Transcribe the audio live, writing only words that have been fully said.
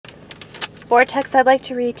For text, I'd like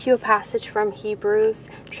to read to you a passage from Hebrews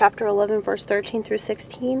chapter 11, verse 13 through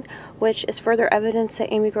 16, which is further evidence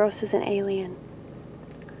that Amy Gross is an alien.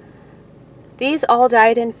 These all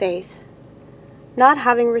died in faith, not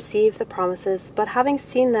having received the promises, but having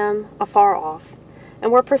seen them afar off,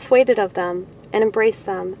 and were persuaded of them, and embraced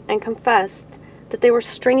them, and confessed that they were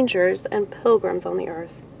strangers and pilgrims on the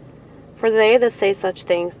earth. For they that say such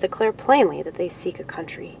things declare plainly that they seek a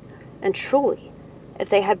country. And truly, if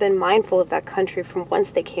they had been mindful of that country from whence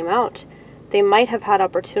they came out, they might have had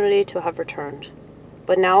opportunity to have returned.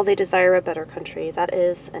 But now they desire a better country, that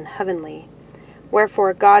is, an heavenly.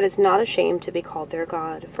 Wherefore God is not ashamed to be called their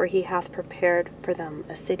God, for he hath prepared for them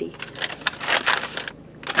a city.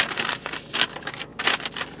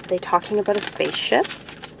 Are they talking about a spaceship?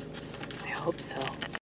 I hope so.